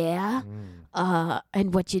go there.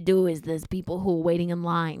 And what you do is there's people who are waiting in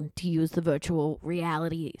line to use the virtual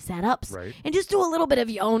reality setups, Right. and just do a little bit of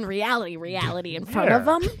your own reality in front of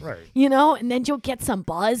Yeah, them. Right. You know, and then you'll get some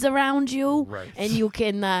buzz around you, Right. and you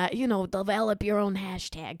can, develop your own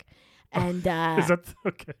hashtag. And Is that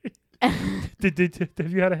okay?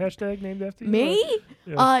 Have you had a hashtag named after you? me?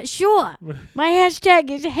 Yeah. Sure. My hashtag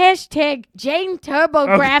is hashtag Jane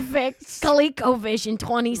TurboGrafx ColecoVision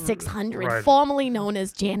 2600, Right. formerly known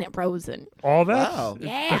as Janet Rosen. All that? Wow.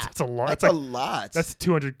 Yeah. That's a lot. That's That's a lot. That's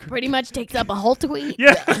 200. Pretty much takes up a whole tweet.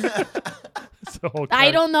 Yeah. It's a whole I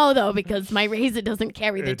kind- don't know though because my Razor doesn't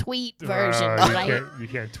carry the It- tweet version, you right? You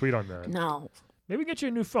can't tweet on that. No. Maybe get you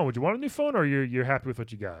a new phone. Would you want a new phone, or you're happy with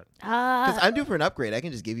what you got? Because I'm due for an upgrade. I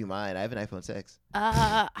can just give you mine. I have an iPhone 6.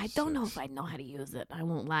 I don't know if I know how to use it. I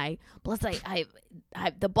won't lie. Plus, I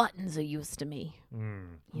the buttons are used to me. you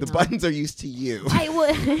The know. buttons are used to you. I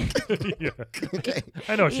would. Yeah. Okay.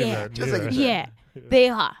 I know what you Yeah. meant. Just yeah. like- yeah, they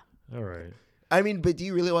are. All right. I mean, but do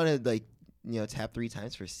you really want to like, tap 3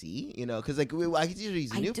 times for C? Because like I could usually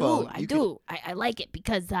use a I new do. phone. I You could- do. I like it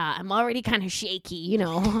because I'm already kind of shaky.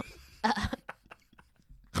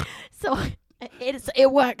 So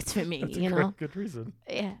it works for me. That's a You know. good reason.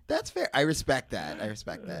 Yeah. That's fair. I respect that. I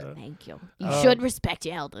respect that. Thank you. You should respect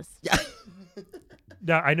your elders. Yeah.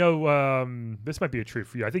 Now I know this might be a treat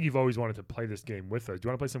for you. I think you've always wanted to play this game with us. Do you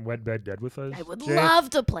want to play some Wed Bed Dead with us? I would Jay? love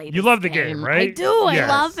to play this You love the game, right? I do. Yes.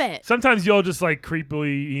 I love it. Sometimes you'll just like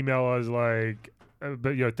creepily email us like,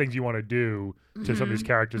 but things you want to do to some of these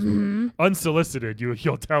characters, Mm-hmm. unsolicited.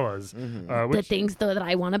 You'll tell us The which, things that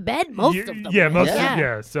I want to bed, most of them. Yeah, most Yeah. of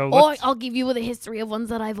yeah. So Or let's- I'll give you the history of ones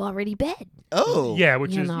that I've already bed. Oh. yeah,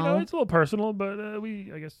 which You is know. it's a little personal, but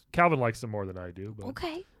I guess Calvin likes them more than I do. But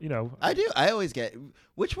Okay. I do. I always get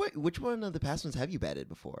which one of the past ones have you bedded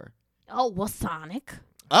before? Oh, well, Sonic.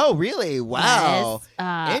 Oh, really? Wow.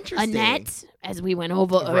 Yes. Interesting. Annette, as we went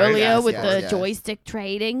over Right. earlier Yes, with yes, the yes. joystick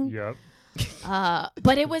trading. Yep.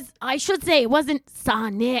 But it was, I should say, it wasn't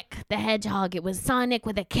Sonic the Hedgehog. It was Sonic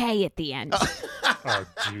with a K at the end. Oh,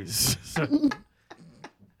 jeez.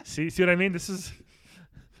 see what I mean? This is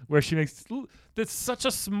where she makes that's such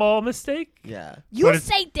a small mistake. Yeah. You but it's-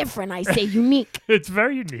 say different. I say unique. It's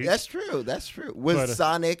very unique. That's true. That's true. Was But,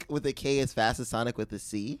 Sonic with a K as fast as Sonic with a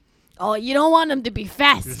C? Oh, you don't want them to be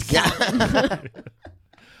fast.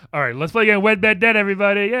 All right, let's play again. Wed, Bed, Dead,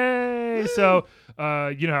 everybody! Yay! So,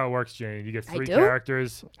 you know how it works, Jane. You get I 3 do.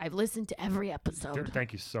 characters. I've listened to every episode.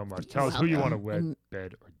 Thank you so much. Tell us who you want to welcome.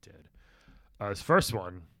 wed, bed, or dead. This first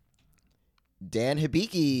one, Dan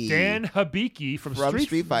Hibiki. Dan Hibiki from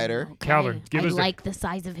Street Fighter. Okay. Calvin, give I us like the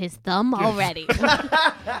size of his thumb already.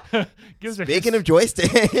 give us a Speaking of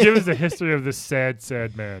joystick. give us a history of this sad,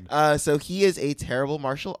 sad man. So he is a terrible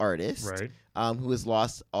martial artist. Right. Who has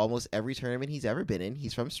lost almost every tournament he's ever been in.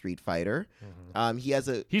 He's from Street Fighter. He has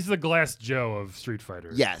a He's the Glass Joe of Street Fighter.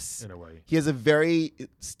 yes. in a way. He has a very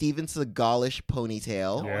Steven Seagalish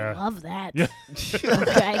ponytail. Yeah. I love that. Yeah.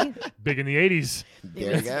 Okay. Big in the 80s. There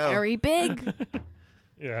you It's go. very big.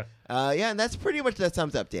 Yeah. And that's pretty much that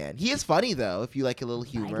sums up Dan. He is funny though, if you like a little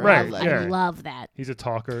humor. Right, Like- yeah. I love that. He's a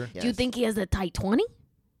talker. Do you think he has a tight 20?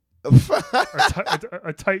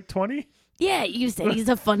 A tight 20? Yeah, you said he's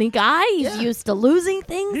a funny guy. He's Yeah. used to losing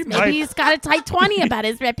things. He Maybe might. he's got a tight 20 about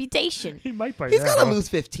his reputation. He might by He's now. got to lose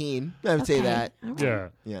 15. I would say Okay. that. All right. Yeah.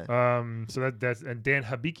 Yeah. So that's and Dan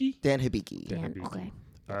Hibiki. Dan Hibiki. Dan Dan, Hibiki. okay.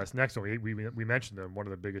 This next one we mentioned him, one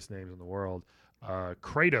of the biggest names in the world,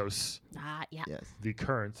 Kratos, Yeah. Yes. the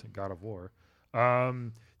current God of War.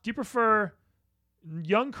 Do you prefer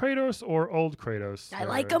young Kratos or old Kratos? I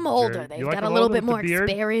like them older. Jared? They've You like got a them little older bit with the more beard?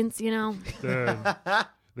 experience, you know.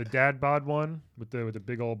 The dad bod one with the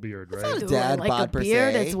big old beard, right? not a Ooh, dad like bod a per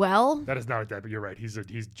beard se. as well. That is not a dad, but you're right. He's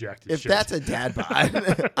jacked as If shit. that's a dad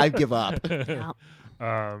bod, I'd give up. Yeah.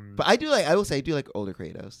 But I will say I do like older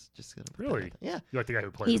Kratos. Just gonna put that Really? out there. Yeah. You like the guy who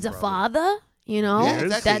plays He's him, a probably. father, you know. Yeah,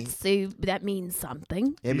 exactly. That means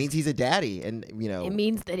something. It means he's a daddy, and It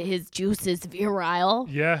means that his juice is virile.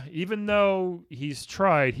 Yeah, even though he's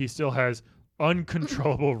tried, he still has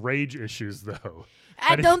uncontrollable rage issues, though.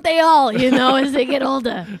 And don't they all, you know, as they get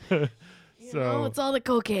older? You know, So it's all the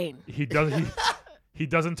cocaine. he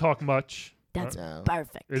doesn't talk much. That's No.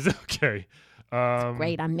 perfect. Is it okay?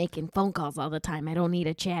 Great. I'm making phone calls all the time. I don't need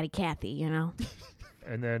a chatty Cathy, you know.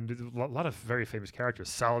 And then there's a lot of very famous characters.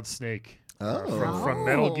 Solid Snake from Oh.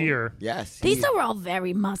 Metal Gear. Yes. These are all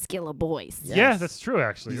very muscular boys. Yes. Yeah, that's true,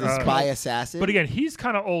 actually. He's a spy assassin. But again, he's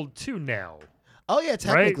kind of old too now, oh yeah,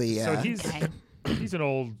 technically, right? yeah. So he's Okay. he's an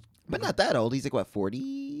old. but not that old. He's like what,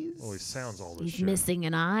 40s? Oh, he sounds old as He's shit. missing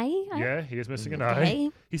an eye. Yeah, he is missing an Okay. eye.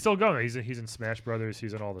 He's still going. He's in Smash Brothers.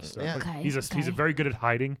 He's in all this stuff. Yeah. Like, Okay, he's okay. very good at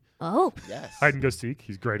hiding. Oh. Yes. Hide and go seek.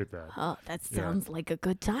 He's great at that. Oh, that Yeah. sounds like a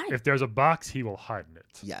good time. If there's a box, he will hide in it.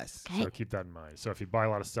 Yes. Okay. So keep that in mind. So if you buy a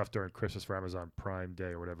lot of stuff during Christmas for Amazon Prime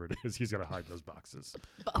Day or whatever it is, he's gonna hide those boxes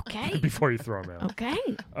Okay. before you throw them out. Okay.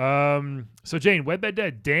 So Jane, Wed, Bed,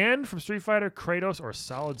 Dead, Dan from Street Fighter, Kratos, or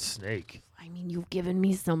Solid Snake? I mean, you've given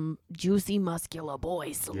me some juicy, muscular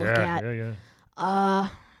boys to look Yeah, at. yeah.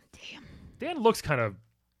 Damn. Dan looks kind of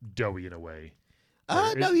doughy in a way.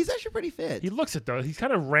 No, he's actually pretty fit. He looks it though. He's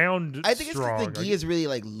kind of round. I think strong. it's like the gi is really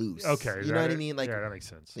like loose. Okay, You know what I mean? Like, yeah, that makes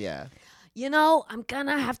sense. yeah. You know, I'm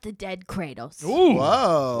gonna have to dead Kratos. Ooh,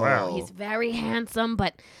 Whoa. Wow. He's very handsome,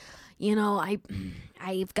 but you know,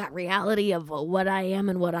 I've got reality of what I am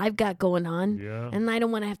and what I've got going on, Yeah. and I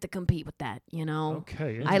don't want to have to compete with that. You know.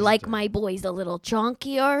 Okay. I like interesting. my boys a little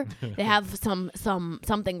chunkier. They have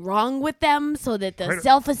something wrong with them, so that the Kratos-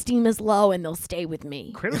 self-esteem is low, and they'll stay with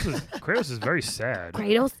me. Kratos is very sad.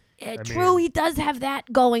 Kratos. True, mean- he does have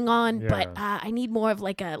that going on, but Yeah. I need more of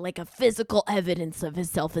like a physical evidence of his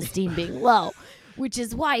self-esteem being low, which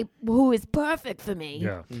is why who is perfect for me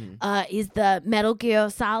Yeah. is the Metal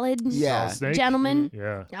Gear Solid Yeah. Solid Snake? gentleman.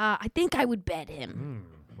 Yeah. I think I would bet him.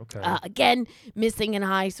 Okay. Again, missing an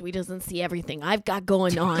eye, so he doesn't see everything I've got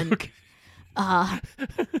going on. Okay.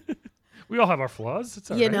 We all have our flaws. It's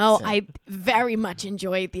all You right. know, I very much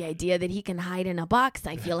enjoy the idea that he can hide in a box.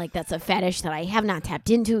 I feel like that's a fetish that I have not tapped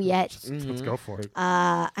into yet. Let's go for it.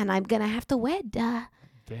 And I'm gonna have to wed Dan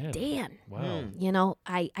Dan. Wow. You know,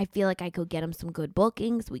 I feel like I could get him some good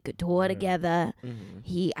bookings. We could tour together.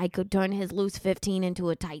 I could turn his loose 15 into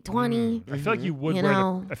a tight 20. I feel like you would You wear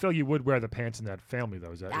know. I feel like you would wear the pants in that family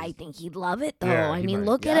though. Is that I think he'd love it, though. Yeah, I he mean, might.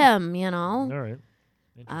 look at Yeah. him, you know. all right?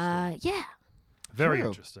 Interesting. Yeah. Very True.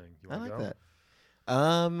 interesting. You I wanna like go? that. should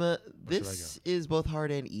I This is both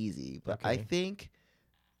hard and easy, but I Okay. think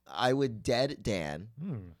I would dead Dan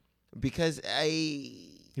because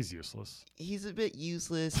He's useless. he's a bit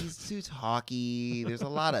useless. He's too talky. There's a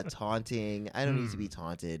lot of taunting. I don't need to be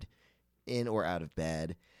taunted in or out of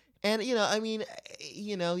bed. And, I mean,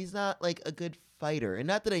 he's not like a good fighter. And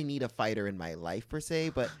not that I need a fighter in my life per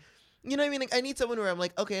se, but, you know what I mean? Like, I need someone where I'm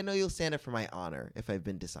like, okay, I know you'll stand up for my honor if I've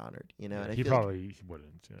been dishonored, And I He feel like probably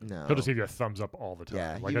wouldn't. Yeah. No. He'll just give you a thumbs up all the time.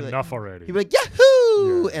 Yeah, like he'd be like- enough already. he'd be like,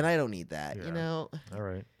 Yahoo! Yeah. And I don't need that, Yeah. All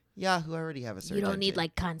right. Yahoo, I already have a search You don't need engine.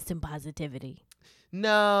 like constant positivity.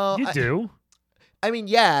 No. You do. I mean,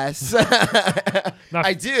 yes. Not-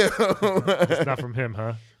 I do. It's not from him,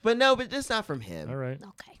 huh? But no, but just not from him. All right.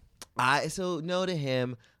 Okay. So no to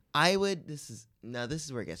him. I would. This is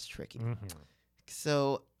where it gets tricky. Mm-hmm.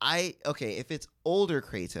 So if it's older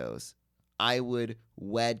Kratos, I would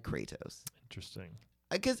wed Kratos Interesting.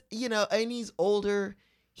 because and he's older.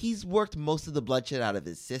 He's worked most of the bloodshed out of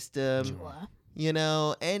his system. Sure. And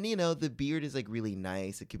the beard is like really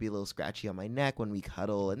nice. It could be a little scratchy on my neck when we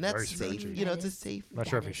cuddle, and Very that's safe. scratchy. It's a safe. I'm not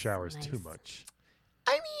sure if That he is showers too nice. much.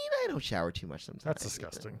 I mean, I don't shower too much sometimes. That's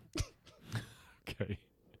disgusting. Okay.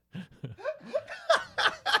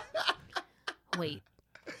 Wait.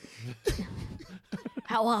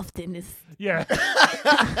 How often is? Yeah.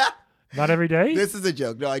 Not every day? This is a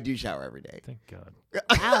joke. No, I do shower every day. Thank God.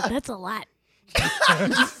 Wow, that's a lot.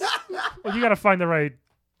 Well, you got to find the right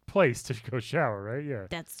place to go shower, right? Yeah.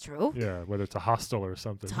 That's true. Yeah, whether it's a hostel or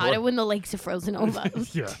something. It's harder when the lakes are frozen over.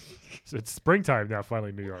 Yeah. So it's springtime now, finally,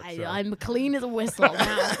 in New York. so. I'm clean as a whistle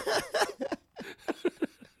now.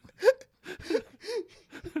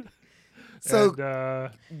 So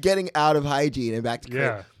And, getting out of hygiene and back to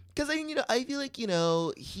yeah. because I feel like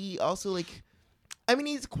he also like. I mean,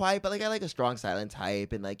 he's quiet, but like I like a strong silent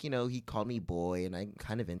type, and like he called me boy, and I'm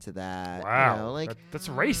kind of into that. Wow. Like, that's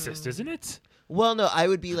racist, isn't it? well, no, I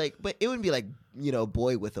would be like, but it wouldn't be like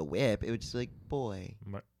boy with a whip. It would just be like boy.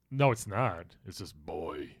 No, it's not. It's just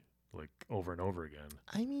boy, like over and over again.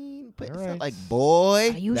 I mean, but All it's right. not like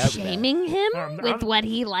boy. Are you That'd be bad. shaming him I'm- with what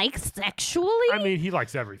he likes sexually? I mean, he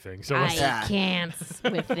likes everything. So I let's, Yeah. can't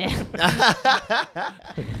with it.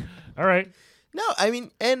 all right. No, I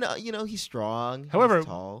mean, and he's strong. However- he's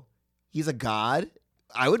tall. He's a god.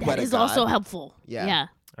 I would wed That a is god. also helpful. Yeah. Yeah,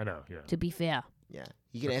 I know. Yeah. to be fair. Yeah,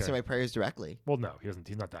 he can answer Okay. my prayers directly. Well, no, he doesn't.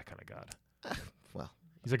 He's not that kind of god. Well,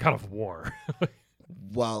 He's a god of war.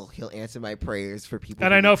 he'll answer my prayers for people.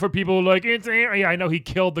 And who- I know for people like, yeah, I know he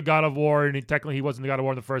killed the god of war, and technically he wasn't the god of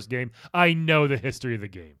war in the first game. I know the history of the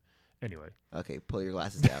game. Anyway. Okay, pull your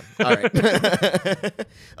glasses down. All right.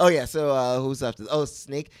 Oh yeah. So who's up? Oh,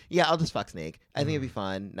 Snake. Yeah, I'll just fuck Snake. I think it'd be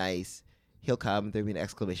fun. Nice. He'll come. There'll be an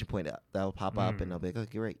exclamation point that'll pop up, and I'll be like,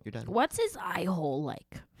 okay, great, you're done. What's his eye hole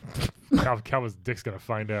like? Calvin's dick's gonna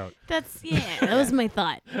find out. That was my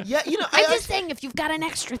thought. Yeah, I'm just saying if you've got an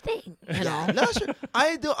extra thing, No, sure.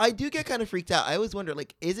 I do get kind of freaked out. I always wonder,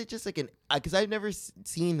 like, is it just like an? Because I've never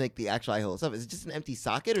seen like the actual eye hole itself. Is it just an empty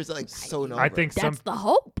socket, or is it like sewn over? I think That's the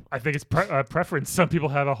hope. I think it's preference. Some people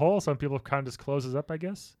have a hole. Some people kind of just closes up. I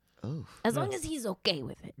guess. Oh. As long as he's okay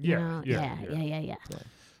with it. Yeah, You know? yeah. Yeah.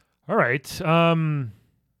 All right.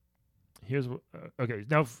 Here's okay.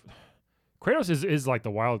 Now, Kratos is like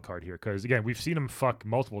the wild card here because again we've seen him fuck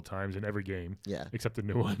multiple times in every game Yeah. except the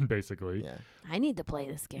new one basically. Yeah. I need to play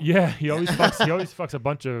this game. Yeah, he always fucks a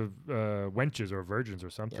bunch of wenches or virgins or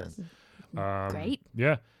something. Yes. Great.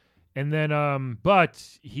 Yeah, and then but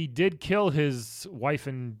he did kill his wife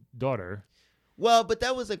and daughter. Well, but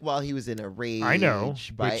that was like while he was in a rage. I know,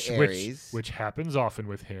 by which Ares. which happens often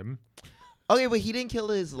with him. Okay, but he didn't kill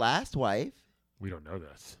his last wife. We don't know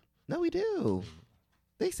this. No, we do.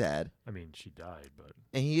 They said, I mean, she died, but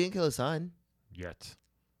and he didn't kill his son. yet.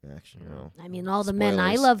 Actually, no. I mean, all the men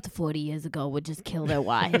I Spoilers. loved 40 years ago would just kill their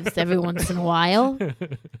wives every once in a while.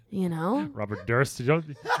 You know? Robert Durst. You don't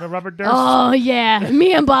know Robert Durst? Oh, yeah.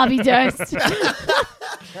 Me and Bobby Durst. We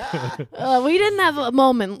didn't have a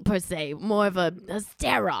moment, per se. More of a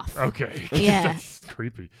stare-off. Okay. Yeah. That's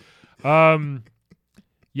creepy.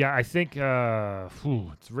 Yeah, I think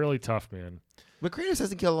it's really tough, man. But Kratos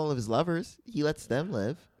doesn't kill all of his lovers. He lets them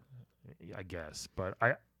live. I guess, but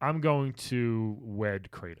I'm going to wed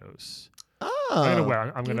Kratos.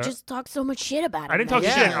 I'm You gonna. just talk so much shit about him. I didn't talk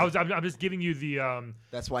Yeah. shit. I'm just giving you the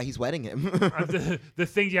That's why he's wedding him. the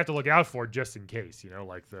things you have to look out for just in case.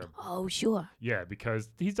 Like the Oh, sure. because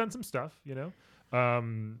he's done some stuff.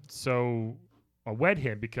 So I'll wed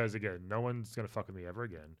him because again, no one's gonna fuck with me ever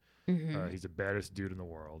again. Mm-hmm. He's the baddest dude in the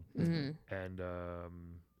world, Mm-hmm. and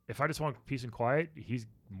if I just want peace and quiet, he's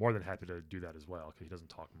more than happy to do that as well because he doesn't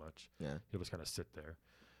talk much. Yeah. He'll just kind of sit there,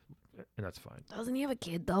 and that's fine. Doesn't he have a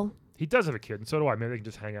kid though? He does have a kid, and so do I. Maybe they can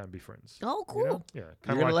just hang out and be friends. Oh, you cool. know? Yeah, You're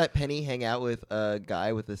kind of gonna like. let Penny hang out with a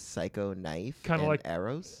guy with a psycho knife Kinda and like-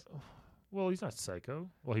 arrows? Well, he's not psycho.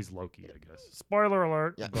 Well, he's Loki, I guess. Spoiler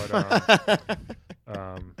alert. Yeah. But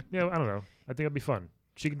I don't know. I think it'd be fun.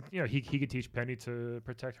 She can, he could teach Penny to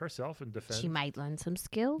protect herself and defend. She might learn some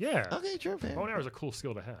skills. Yeah. Okay, true, fair. Bow and arrow is a cool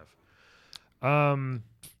skill to have.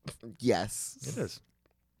 Yes. It is.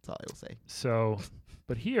 That's all I will say. So,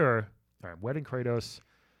 but here, all right, wedding Kratos.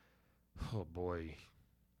 Oh boy,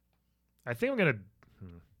 I think I'm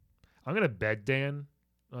gonna bed Dan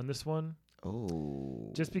on this one,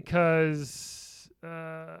 Oh. just because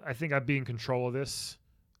I think I'd be in control of this,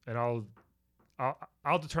 and I'll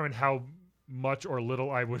determine how much or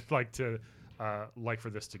little I would like to like for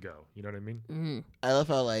this to go. You know what I mean? Mm-hmm. I love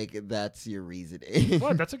how that's your reasoning.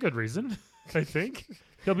 Well, that's a good reason. I think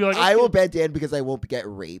he'll be like, I will bet Dan because I won't get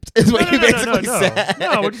raped. Is what you basically said.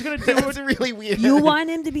 No, we're just gonna do. That's really weird. You want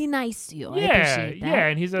him to be nice to you. I Yeah, appreciate that. yeah,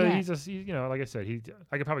 and he's Yeah. he's like I said,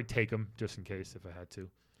 I could probably take him just in case if I had to.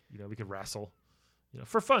 We could wrestle,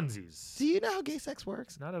 for funsies. Do you know how gay sex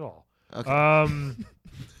works? Not at all. Okay.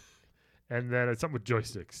 And then it's something with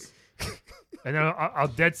joysticks, and then I'll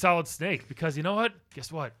dead solid Snake because you know what?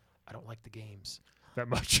 Guess what? I don't like the games that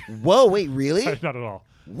much. Whoa, wait, really? Not at all.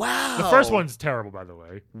 Wow. The first one's terrible, by the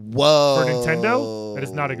way. Whoa. For Nintendo, it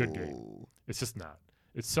is not a good game. It's just not.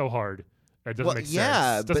 It's so hard. It doesn't Well, make sense.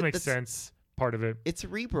 yeah, It doesn't but make that's- sense. Part of it. It's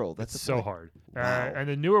cerebral. That's It's the so point. hard. Wow. And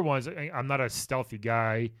the newer ones, I'm not a stealthy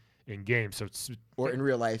guy in games, so it's Or in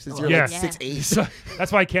real life, since you're Yeah. like Yeah. 6'8". so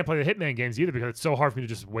that's why I can't play the Hitman games either because it's so hard for me to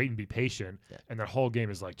just wait and be patient. Yeah. And that whole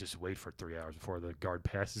game is like just wait for 3 hours before the guard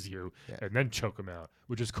passes you Yeah. and then choke him out,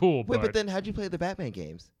 which is cool. Wait, but but then how'd you play the Batman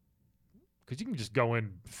games? because you can just go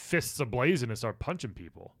in fists ablazing and start punching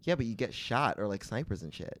people. Yeah, but you get shot or like snipers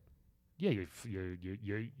and shit. Yeah, you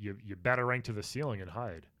batarang to the ceiling and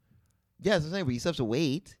hide. Yeah, that's what I'm saying, but you still have to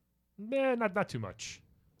wait. Not too much,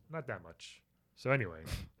 not that much. So anyway,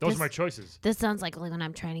 those This- are my choices. This sounds like when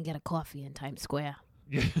I'm trying to get a coffee in Times Square.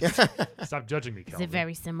 Yeah. Stop judging me, Is Calvin. it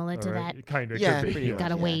very similar to that? Kind of. Yeah, Could be. pretty Yeah. much.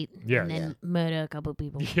 Gotta Yeah. wait Yeah. and then murder a couple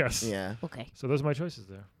people. Yes. Yeah. Okay. So those are my choices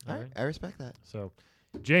there. All right, I respect that. So,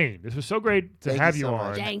 Jane, this was so great to Thank have you you so on.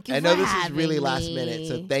 much. Thank you I know for this is having really me. last minute,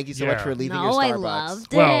 so thank you so much Yeah. for leaving No, your I Starbucks.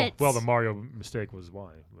 loved it. Well, the Mario mistake was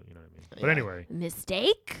why. But you know what I mean. But Yeah. anyway,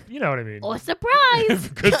 Mistake you know what I mean. or surprise?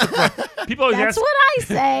 Good surprise. People always That's ask. what I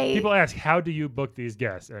say. People ask, how do you book these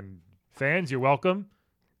guests? And fans, you're welcome.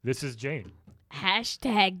 This is Jane.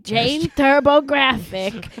 Hashtag Jane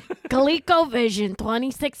TurboGrafx, ColecoVision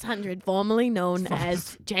 2600, formerly known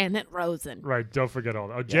as Janet Rosen. Right. Don't forget all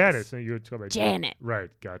that. Oh, Janet. So you talking about Janet. Right.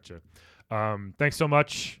 Gotcha. Thanks so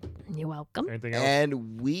much. You're welcome. Anything else?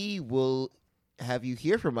 And we will have you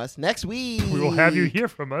hear from us next week. We will have you hear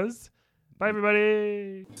from us. Bye,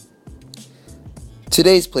 everybody.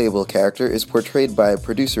 Today's playable character is portrayed by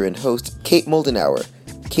producer and host Kate Moldenauer.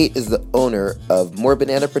 Kate is the owner of More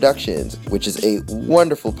Banana Productions, which is a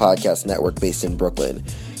wonderful podcast network based in Brooklyn.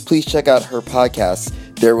 Please check out her podcasts,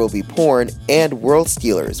 There Will Be Porn and World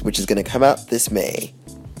Stealers, which is going to come out this May.